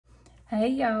Hey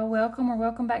y'all,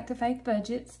 welcome back to Faith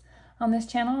Budgets. On this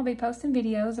channel, I'll be posting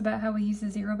videos about how we use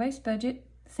the zero-based budget,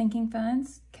 sinking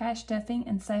funds, cash stuffing,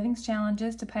 and savings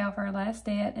challenges to pay off our last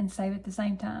debt and save at the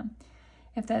same time.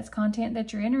 If that's content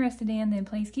that you're interested in, then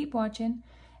please keep watching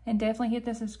and definitely hit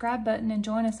the subscribe button and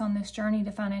join us on this journey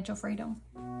to financial freedom.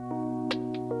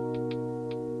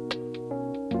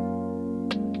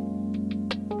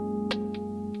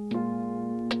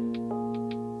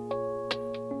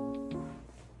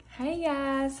 Hey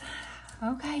guys,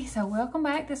 okay, so welcome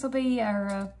back. This will be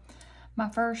our my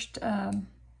first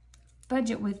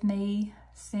budget with me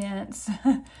since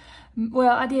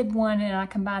well, I did one and I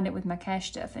combined it with my cash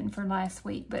stuffing for last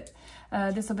week, but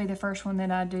this will be the first one that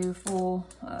I do full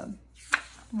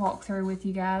walkthrough with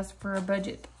you guys for a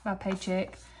budget by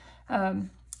paycheck.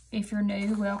 If you're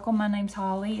new, welcome. My name's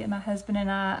Holly, and my husband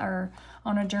and I are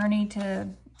on a journey to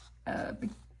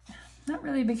not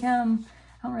really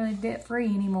debt-free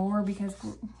anymore because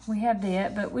we have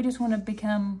debt, but we just want to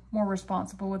become more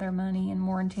responsible with our money and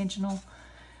more intentional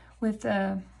with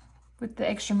the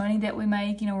extra money that we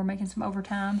make. You know, we're making some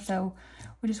overtime, so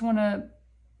we just want to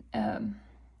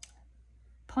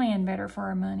plan better for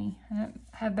our money and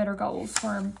have better goals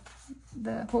for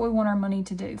what we want our money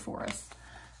to do for us.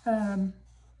 I'm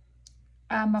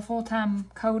a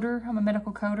full-time coder. I'm a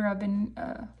medical coder. I've been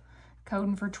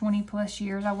coding for 20 plus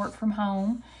years. I work from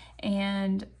home,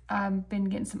 and I've been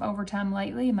getting some overtime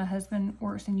lately. My husband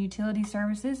works in utility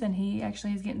services, and he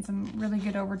actually is getting some really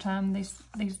good overtime these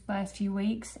last few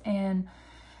weeks, and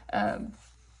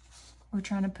we're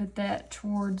trying to put that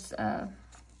towards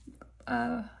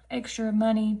extra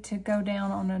money to go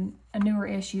down on a newer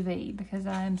SUV, because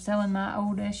I am selling my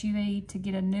old SUV to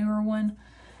get a newer one.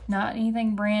 Not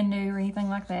anything brand new or anything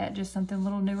like that, just something a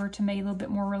little newer to me, a little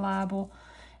bit more reliable,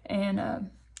 and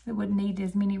it wouldn't need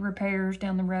as many repairs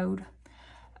down the road.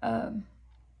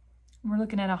 We're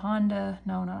looking at a Honda,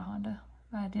 no, not a Honda.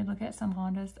 I did look at some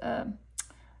Hondas.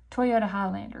 Toyota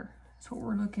Highlander. That's what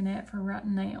we're looking at for right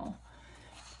now.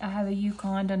 I have a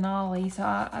Yukon Denali, so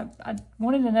I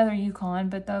wanted another Yukon,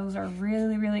 but those are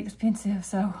really, really expensive.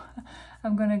 So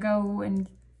I'm going to go and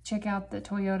check out the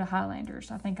Toyota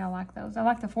Highlanders. I think I like those. I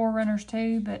like the 4Runners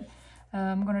too, but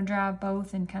I'm going to drive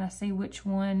both and kind of see which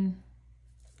one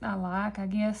I like, I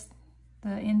guess,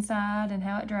 the inside and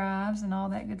how it drives and all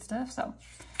that good stuff. So,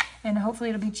 and hopefully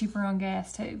it'll be cheaper on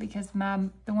gas too, because the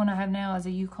one I have now is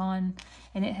a Yukon,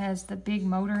 and it has the big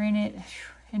motor in it,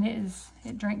 and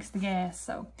it drinks the gas.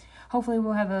 So hopefully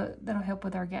we'll have that'll help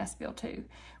with our gas bill too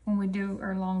when we do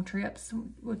our long trips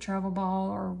with travel ball,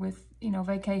 or with, you know,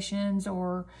 vacations,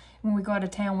 or when we go out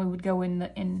of town, we would go in the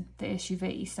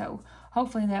SUV. So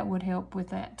hopefully that would help with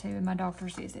that too, and my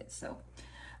doctor's visits. So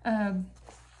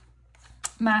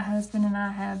my husband and I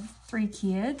have 3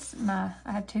 kids. I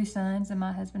have 2 sons, and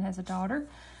my husband has a daughter.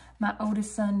 My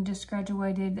oldest son just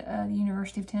graduated the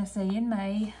University of Tennessee in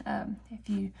May. If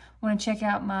you want to check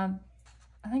out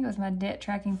I think it was my Debt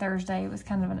Tracking Thursday. It was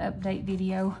kind of an update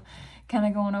video, kind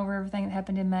of going over everything that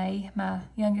happened in May. My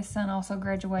youngest son also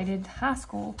graduated high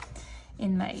school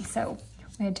in May. So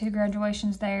we had 2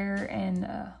 graduations there, and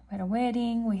we had a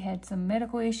wedding. We had some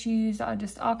medical issues,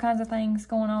 just all kinds of things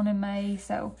going on in May.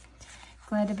 So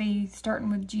glad to be starting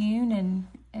with June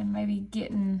and maybe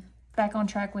getting back on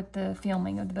track with the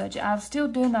filming of the budget. I'm still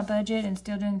doing my budget and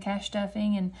still doing cash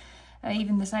stuffing and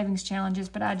even the savings challenges,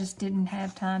 but I just didn't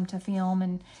have time to film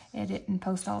and edit and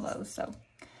post all those. So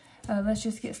let's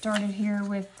just get started here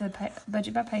with the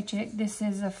budget by paycheck. This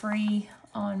is a free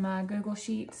on my Google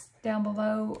Sheets down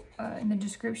below in the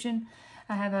description.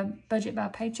 I have a budget by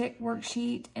paycheck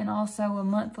worksheet and also a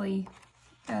monthly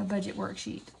budget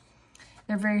worksheet.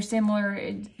 They're very similar,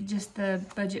 just the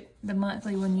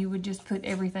monthly one, you would just put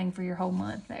everything for your whole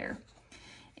month there.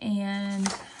 And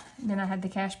then I had the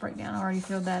cash breakdown. I already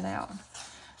filled that out.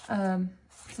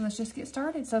 So let's just get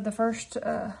started. So the first,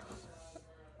 I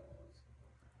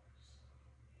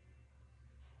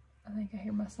think I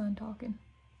hear my son talking.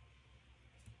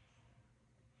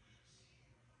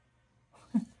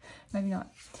 Maybe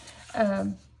not.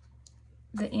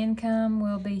 The income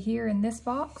will be here in this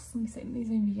box. Let me see, let me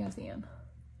zoom you guys in.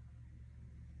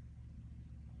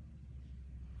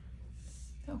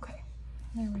 Okay,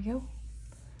 there we go.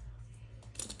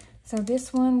 So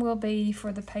this one will be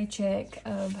for the paycheck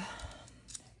of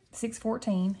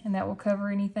 6/14, and that will cover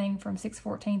anything from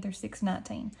 6/14 through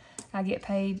 6/19. I get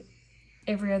paid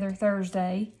every other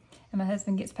Thursday, and my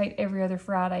husband gets paid every other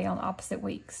Friday on opposite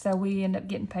weeks. So we end up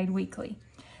getting paid weekly.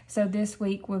 So this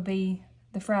week will be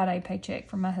the Friday paycheck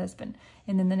from my husband,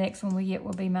 and then the next one we get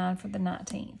will be mine for the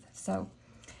 19th. So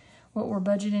what we're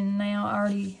budgeting now, I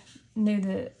already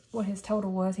knew what his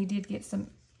total was. He did get some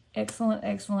excellent,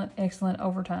 excellent, excellent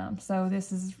overtime. So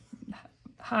this is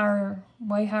higher,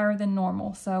 way higher than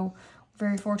normal. So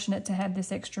very fortunate to have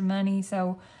this extra money.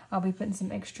 So I'll be putting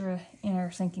some extra in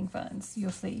our sinking funds.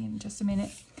 You'll see in just a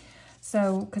minute.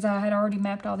 So, because I had already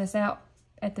mapped all this out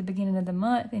at the beginning of the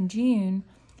month in June,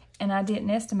 and I didn't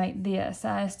estimate this.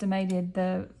 I estimated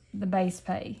the base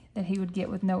pay that he would get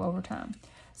with no overtime.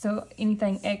 So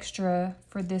anything extra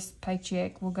for this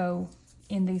paycheck will go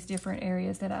in these different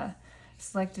areas that I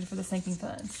selected for the sinking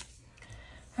funds.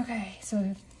 Okay,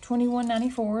 so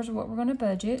 $21.94 is what we're going to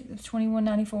budget. It's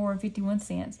 $21.94 and 51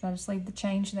 cents. But I just leave the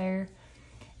change there,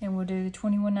 and we'll do the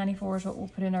 $21.94 is what we'll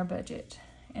put in our budget.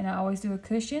 And I always do a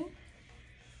cushion,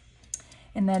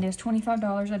 and that is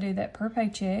 $25. I do that per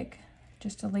paycheck,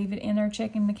 just to leave it in our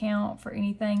checking account for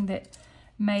anything that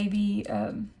maybe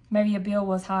maybe a bill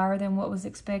was higher than what was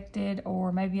expected,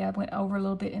 or maybe I went over a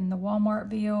little bit in the Walmart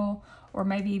bill, or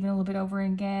maybe even a little bit over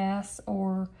in gas,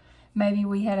 or maybe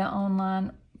we had an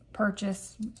online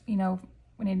purchase, you know,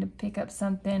 we need to pick up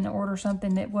something, order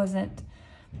something that wasn't,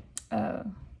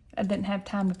 I didn't have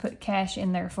time to put cash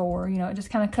in there for, you know, it just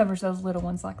kind of covers those little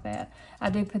ones like that. I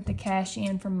do put the cash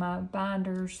in from my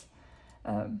binders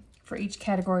for each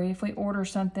category. If we order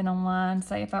something online,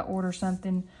 say if I order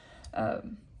something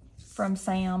from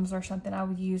Sam's or something, I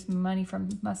would use money from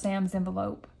my Sam's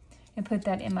envelope and put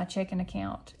that in my checking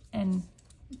account and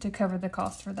to cover the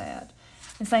cost for that.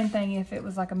 The same thing if it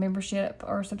was like a membership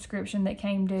or a subscription that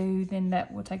came due, then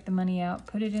that will take the money out,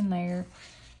 put it in there.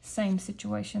 Same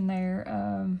situation there.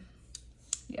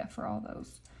 Yeah, for all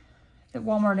those. At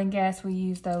Walmart and gas, we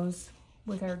use those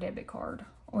with our debit card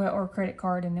or credit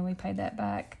card, and then we pay that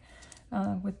back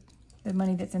with the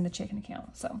money that's in the checking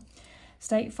account. So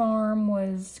State Farm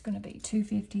was going to be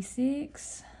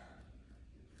 $256.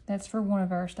 That's for one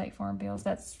of our State Farm bills.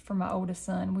 That's for my oldest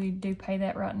son. We do pay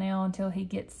that right now until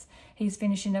he's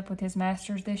finishing up with his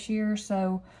master's this year.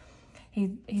 So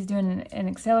he's doing an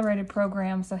accelerated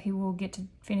program, so he will get to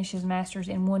finish his master's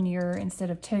in 1 year instead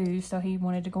of 2. So he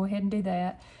wanted to go ahead and do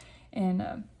that.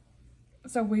 And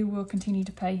so we will continue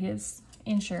to pay his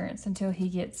insurance until he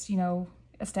gets, you know,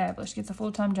 established, gets a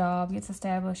full-time job, gets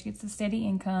established, gets a steady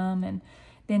income, and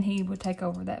then he would take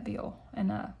over that bill.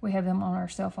 And we have them on our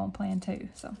cell phone plan too.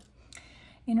 So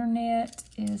internet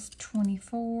is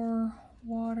 $24.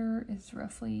 Water is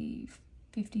roughly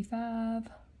 $55.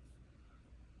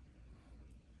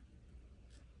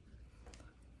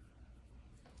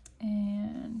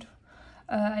 And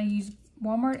I use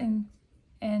Walmart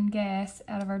and gas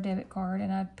out of our debit card,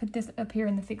 and I put this up here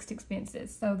in the fixed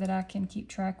expenses so that I can keep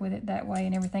track with it that way,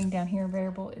 and everything down here in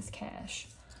variable is cash.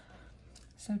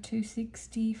 So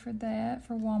 $260 for that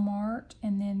for Walmart,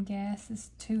 and then gas is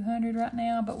 $200 right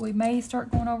now, but we may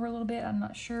start going over a little bit. I'm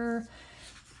not sure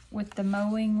with the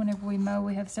mowing. Whenever we mow,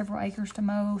 we have several acres to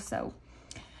mow, so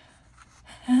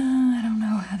I don't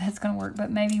know how that's going to work,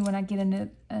 but maybe when I get into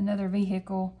another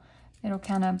vehicle, it'll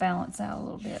kind of balance out a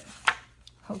little bit,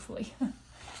 hopefully.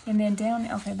 And then down,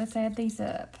 okay, let's add these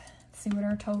up. See what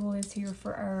our total is here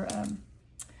for our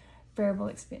variable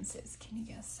expenses. Can you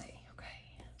guys see?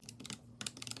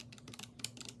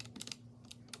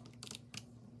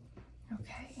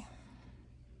 Okay.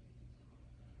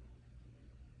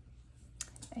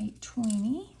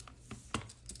 $820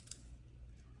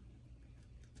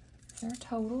 is our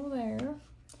total there.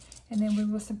 And then we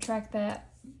will subtract that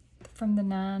from the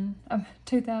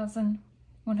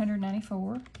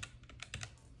 $2,194.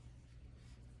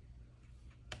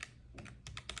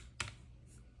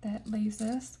 That leaves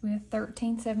us with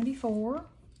 $1,374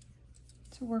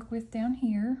 to work with down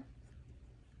here.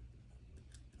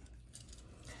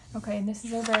 Okay, and this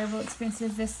is our variable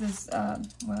expenses. This is,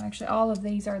 well, actually, all of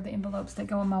these are the envelopes that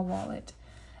go in my wallet.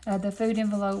 The food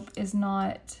envelope is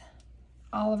not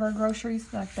all of our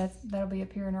groceries, like that'll be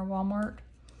up here in our Walmart.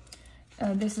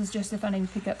 This is just if I need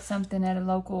to pick up something at a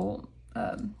local,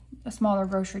 a smaller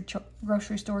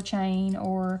grocery store chain,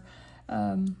 or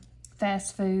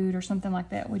fast food or something like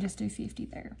that. We just do 50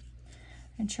 there.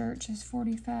 And church is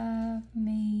 45,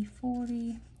 me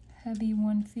 40, hubby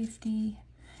 150.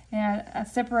 And I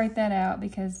separate that out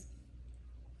because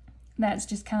that's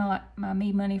just kind of like my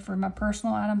me money for my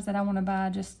personal items that I want to buy,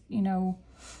 just, you know,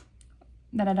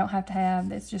 that I don't have to have.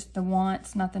 That's just the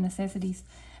wants, not the necessities.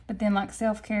 But then like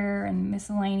self-care and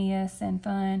miscellaneous and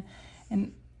fun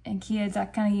and kids, I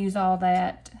kind of use all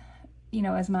that, you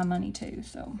know, as my money too.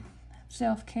 So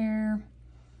self-care,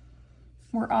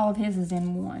 where all of his is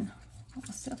in one.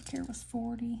 Self-care was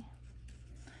 40.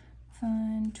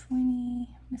 Fun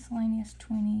 20, miscellaneous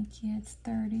 20, kids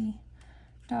 30,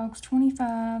 dogs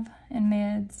 25, and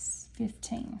meds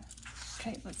 15.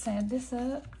 Okay, let's add this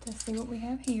up to see what we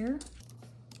have here.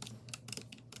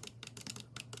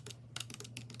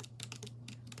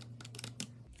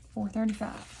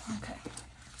 $435. Okay.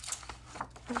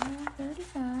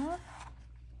 $435.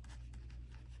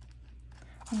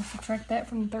 We'll subtract that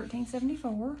from the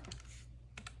 $13.74.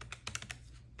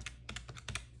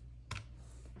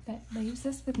 That leaves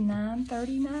us with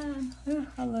 $9.39. Oh,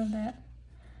 I love that.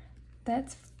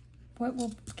 That's what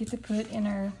we'll get to put in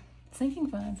our sinking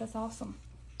funds. That's awesome.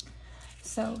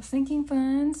 So sinking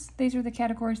funds, these are the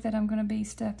categories that I'm going to be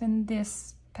stuffing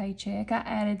this paycheck. I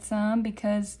added some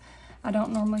because I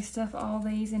don't normally stuff all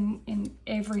these in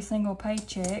every single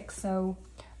paycheck. So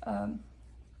I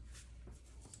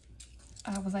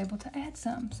was able to add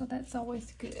some. So that's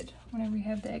always good whenever you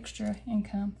have the extra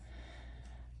income.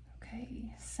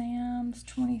 Okay, Sam's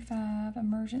 25,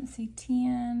 emergency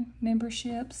 10,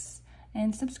 memberships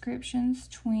and subscriptions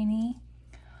 20,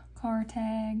 car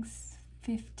tags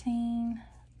 15,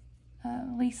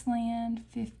 lease land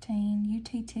 15,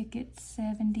 UT tickets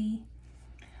 70,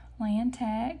 land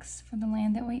tax for the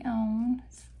land that we own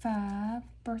is 5,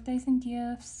 birthdays and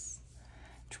gifts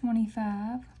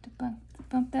 25. To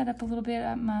bump that up a little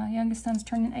bit, my youngest son's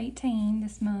turning 18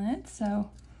 this month, so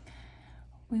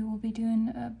we will be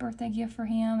doing a birthday gift for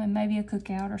him and maybe a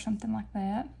cookout or something like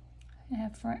that.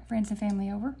 Have friends and family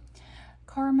over.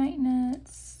 Car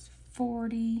maintenance,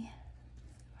 40.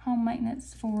 Home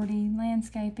maintenance, 40.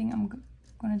 Landscaping, I'm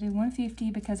going to do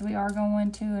 150 because we are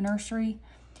going to a nursery.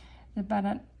 It's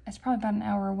probably about an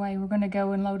hour away. We're going to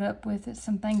go and load up with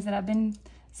some things that I've been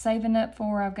saving up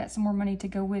for. I've got some more money to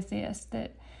go with this.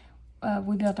 That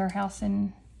we built our house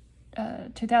in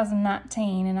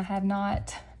 2019, and I have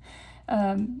not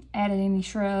added any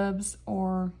shrubs,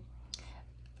 or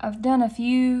I've done a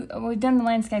few. We've done the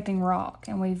landscaping rock,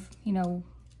 and we've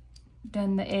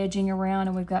done the edging around,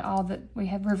 and we've got we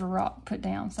have river rock put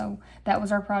down. So that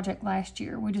was our project last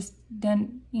year. We just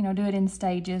do it in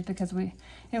stages because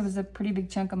it was a pretty big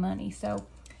chunk of money. So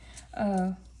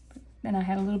then I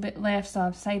had a little bit left, so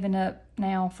I'm saving up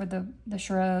now for the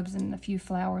shrubs and a few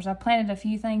flowers. I planted a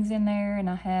few things in there, and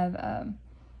I have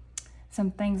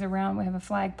some things around. We have a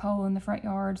flagpole in the front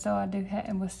yard, so I do have,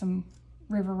 and with some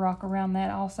river rock around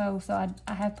that also. So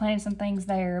I have planted some things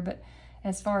there, but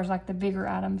as far as like the bigger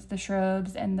items, the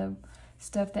shrubs and the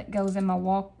stuff that goes in my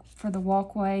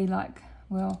walkway, like,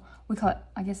 well, we call it,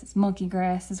 I guess it's monkey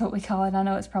grass is what we call it. I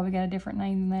know it's probably got a different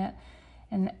name than that.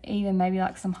 And even maybe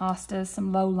like some hostas,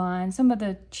 some low line, some of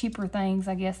the cheaper things,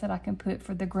 I guess, that I can put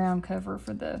for the ground cover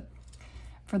for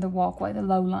the walkway, the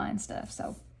low line stuff.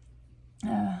 So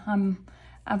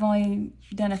I've only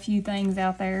done a few things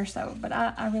out there, but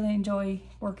I really enjoy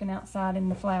working outside in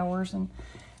the flowers, and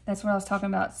that's what I was talking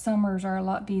about. Summers are a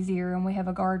lot busier, and we have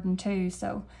a garden too.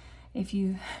 So if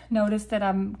you notice that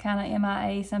I'm kind of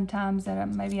MIA sometimes, that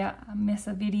maybe I miss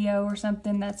a video or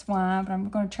something, that's why. But I'm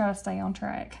going to try to stay on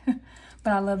track.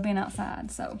 But I love being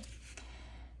outside, so,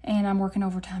 and I'm working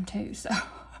overtime too, so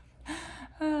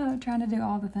trying to do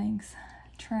all the things.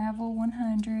 Travel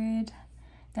 100.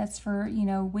 That's for,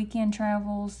 weekend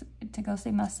travels to go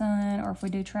see my son, or if we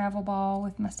do travel ball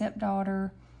with my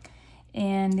stepdaughter.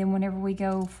 And then whenever we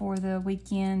go for the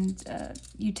weekend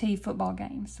UT football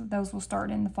games, so those will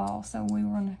start in the fall. So we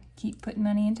want to keep putting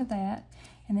money into that.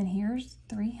 And then here's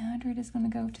 300 is going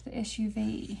to go to the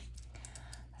SUV.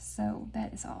 So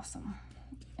that is awesome.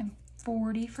 And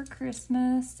 40 for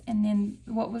Christmas. And then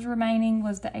what was remaining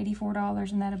was the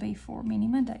 $84, and that'll be for Mini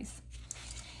Mondays.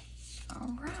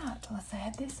 All right, let's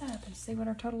add this up and see what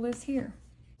our total is here.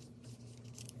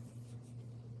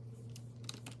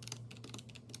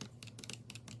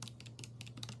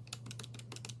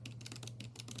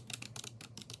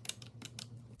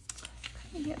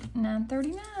 Yep,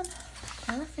 $9.39.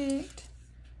 Perfect.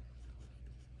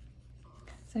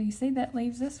 So you see that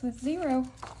leaves us with zero.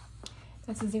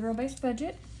 That's a zero-based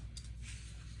budget.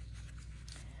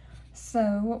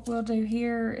 So what we'll do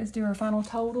here is do our final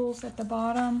totals at the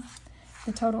bottom.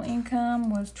 The total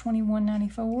income was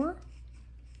 $21.94.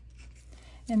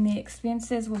 And the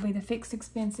expenses will be the fixed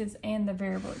expenses and the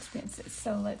variable expenses.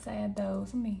 So let's add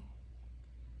those. Let me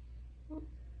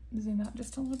zoom out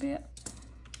just a little bit.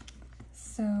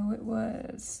 So it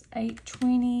was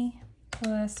 $820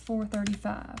 plus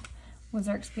 $435 was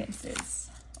our expenses.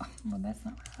 Oh, well, that's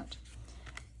not right.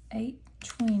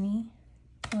 $820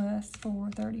 plus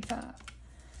 $435,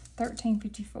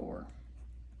 $13.54.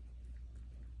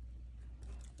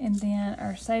 And then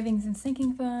our savings and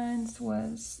sinking funds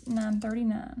was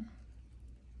 $9.39.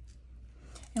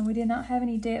 And we did not have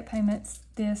any debt payments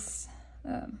this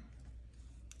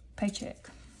paycheck.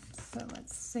 So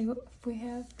let's see what we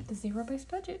have. The zero-based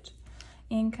budget.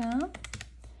 Income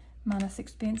minus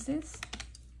expenses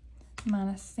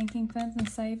minus sinking funds and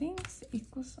savings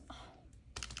equals,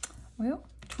 well,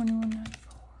 $21.94.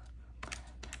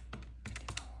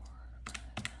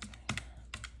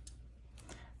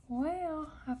 Well,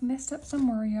 I've messed up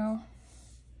somewhere, y'all.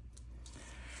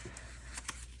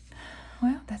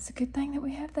 Well, that's a good thing that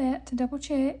we have that to double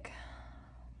check.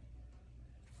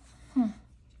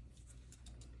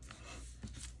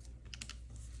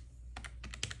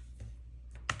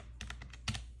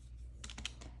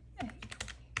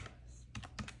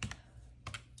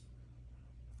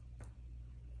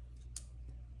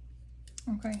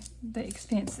 Okay, the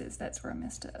expenses, that's where I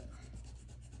messed up.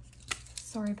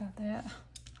 Sorry about that.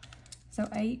 So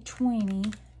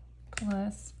 820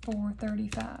 plus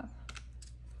 435,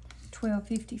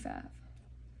 1255.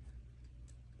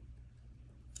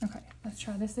 Okay, let's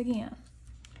try this again.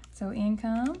 So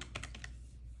income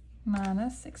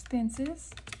minus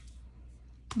expenses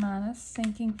minus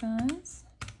sinking funds,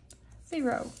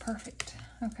 0. Perfect.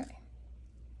 Okay.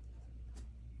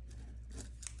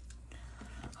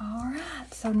 All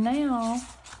right, so now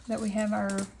that we have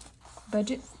our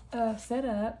budget set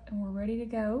up and we're ready to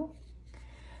go,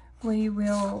 we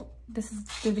will, this is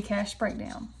do the cash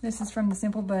breakdown. This is from the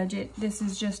simple budget. This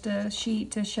is just a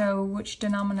sheet to show which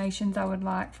denominations I would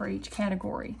like for each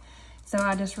category. So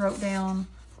I just wrote down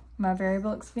my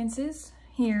variable expenses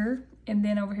here, and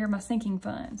then over here my sinking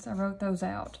funds. I wrote those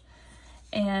out.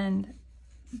 And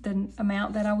the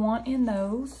amount that I want in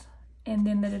those, and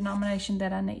then the denomination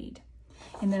that I need.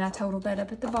 And then I totaled that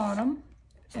up at the bottom,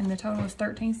 and the total is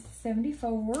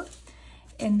 $13.74.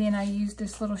 And then I used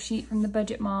this little sheet from the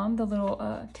Budget Mom, the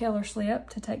little teller slip,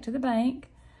 to take to the bank,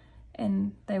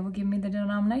 and they will give me the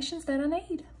denominations that I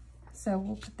need. So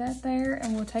we'll put that there,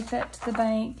 and we'll take that to the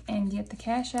bank and get the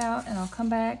cash out, and I'll come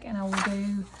back and I will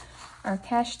do our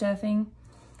cash stuffing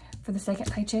for the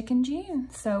second paycheck in June.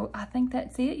 So I think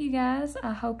that's it, you guys.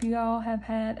 I hope you all have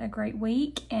had a great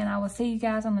week, and I will see you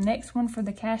guys on the next one for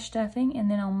the cash stuffing, and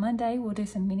then on Monday we'll do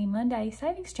some mini Monday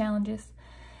savings challenges.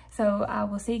 So I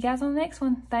will see you guys on the next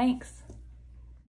one. Thanks.